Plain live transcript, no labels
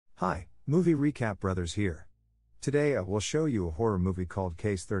Hi, Movie Recap Brothers here. Today I will show you a horror movie called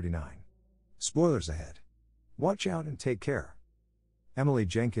Case 39. Spoilers ahead. Watch out and take care. Emily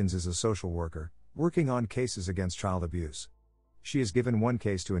Jenkins is a social worker, working on cases against child abuse. She is given one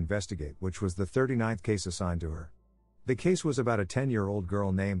case to investigate, which was the 39th case assigned to her. The case was about a 10-year-old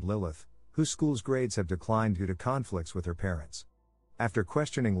girl named Lilith, whose school's grades have declined due to conflicts with her parents. After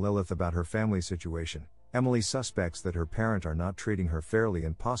questioning Lilith about her family situation, Emily suspects that her parents are not treating her fairly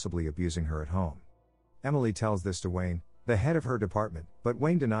and possibly abusing her at home. Emily tells this to Wayne, the head of her department, but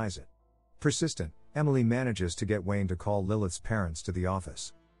Wayne denies it. Persistent, Emily manages to get Wayne to call Lilith's parents to the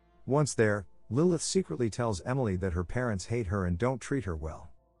office. Once there, Lilith secretly tells Emily that her parents hate her and don't treat her well.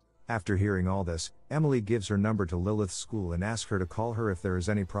 After hearing all this, Emily gives her number to Lilith's school and asks her to call her if there is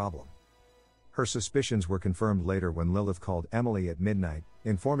any problem. Her suspicions were confirmed later when Lilith called Emily at midnight,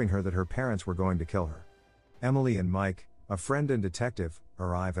 informing her that her parents were going to kill her. Emily and Mike, a friend and detective,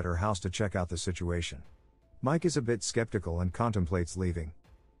 arrive at her house to check out the situation. Mike is a bit skeptical and contemplates leaving.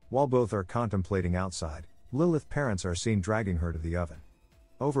 While both are contemplating outside, Lilith's parents are seen dragging her to the oven.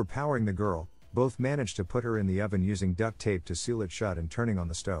 Overpowering the girl, both manage to put her in the oven using duct tape to seal it shut and turning on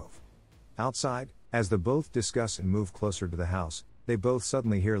the stove. Outside, as the both discuss and move closer to the house, they both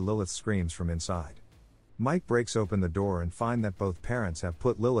suddenly hear Lilith's screams from inside. Mike breaks open the door and finds that both parents have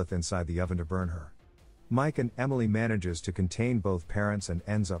put Lilith inside the oven to burn her. Mike and Emily manages to contain both parents and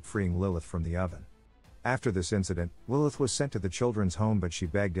ends up freeing Lilith from the oven. After this incident, Lilith was sent to the children's home, but she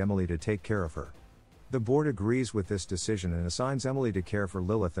begged Emily to take care of her. The board agrees with this decision and assigns Emily to care for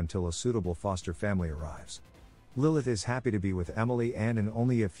Lilith until a suitable foster family arrives. Lilith is happy to be with Emily, and in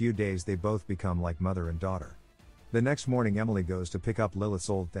only a few days they both become like mother and daughter. The next morning Emily goes to pick up Lilith's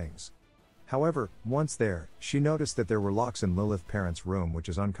old things. However, once there, she noticed that there were locks in Lilith's parents' room, which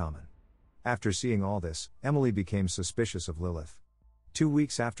is uncommon. After seeing all this, Emily became suspicious of Lilith. 2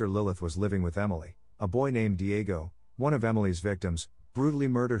 weeks after Lilith was living with Emily, a boy named Diego, one of Emily's victims, brutally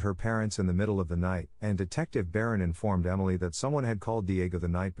murdered her parents in the middle of the night, and Detective Barron informed Emily that someone had called Diego the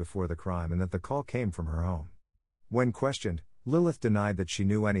night before the crime and that the call came from her home. When questioned, Lilith denied that she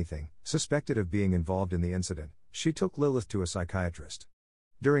knew anything. Suspected of being involved in the incident, she took Lilith to a psychiatrist.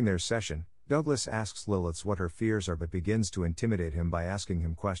 During their session, Douglas asks Lilith what her fears are but begins to intimidate him by asking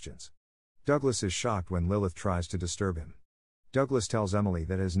him questions. Douglas is shocked when Lilith tries to disturb him. Douglas tells Emily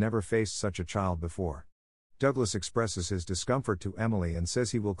that has never faced such a child before. Douglas expresses his discomfort to Emily and says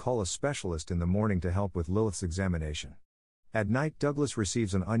he will call a specialist in the morning to help with Lilith's examination. At night, Douglas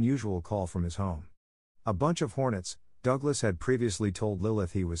receives an unusual call from his home. A bunch of hornets, Douglas had previously told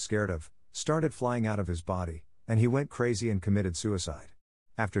Lilith he was scared of, started flying out of his body, and he went crazy and committed suicide.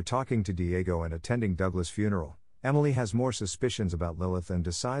 After talking to Diego and attending Douglas' funeral, Emily has more suspicions about Lilith and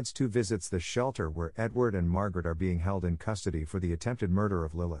decides to visit the shelter where Edward and Margaret are being held in custody for the attempted murder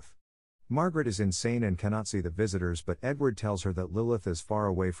of Lilith. Margaret is insane and cannot see the visitors, but Edward tells her that Lilith is far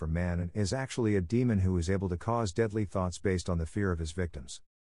away from man and is actually a demon who is able to cause deadly thoughts based on the fear of his victims.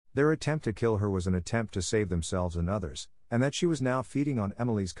 Their attempt to kill her was an attempt to save themselves and others, and that she was now feeding on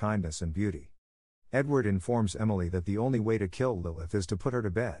Emily's kindness and beauty. Edward informs Emily that the only way to kill Lilith is to put her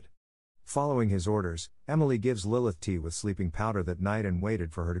to bed. Following his orders, Emily gives Lilith tea with sleeping powder that night and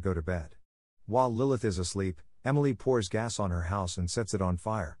waited for her to go to bed. While Lilith is asleep, Emily pours gas on her house and sets it on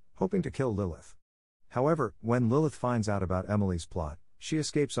fire, hoping to kill Lilith. However, when Lilith finds out about Emily's plot, she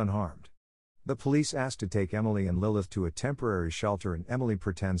escapes unharmed. The police ask to take Emily and Lilith to a temporary shelter and Emily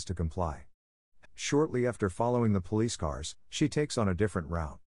pretends to comply. Shortly after following the police cars, she takes on a different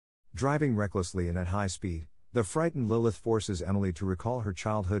route. Driving recklessly and at high speed, the frightened Lilith forces Emily to recall her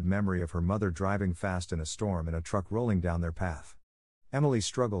childhood memory of her mother driving fast in a storm and a truck rolling down their path. Emily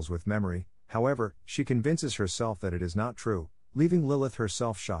struggles with memory, however, she convinces herself that it is not true, leaving Lilith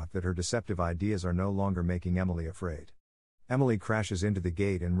herself shocked that her deceptive ideas are no longer making Emily afraid. Emily crashes into the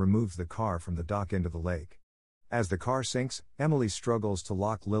gate and removes the car from the dock into the lake. As the car sinks, Emily struggles to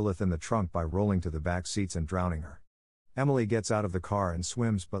lock Lilith in the trunk by rolling to the back seats and drowning her. Emily gets out of the car and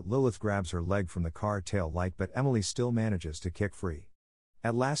swims, but Lilith grabs her leg from the car tail light, but Emily still manages to kick free.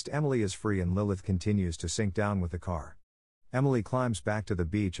 At last Emily is free and Lilith continues to sink down with the car. Emily climbs back to the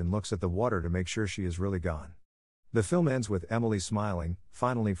beach and looks at the water to make sure she is really gone. The film ends with Emily smiling,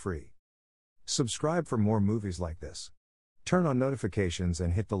 finally free. Subscribe for more movies like this. Turn on notifications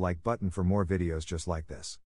and hit the like button for more videos just like this.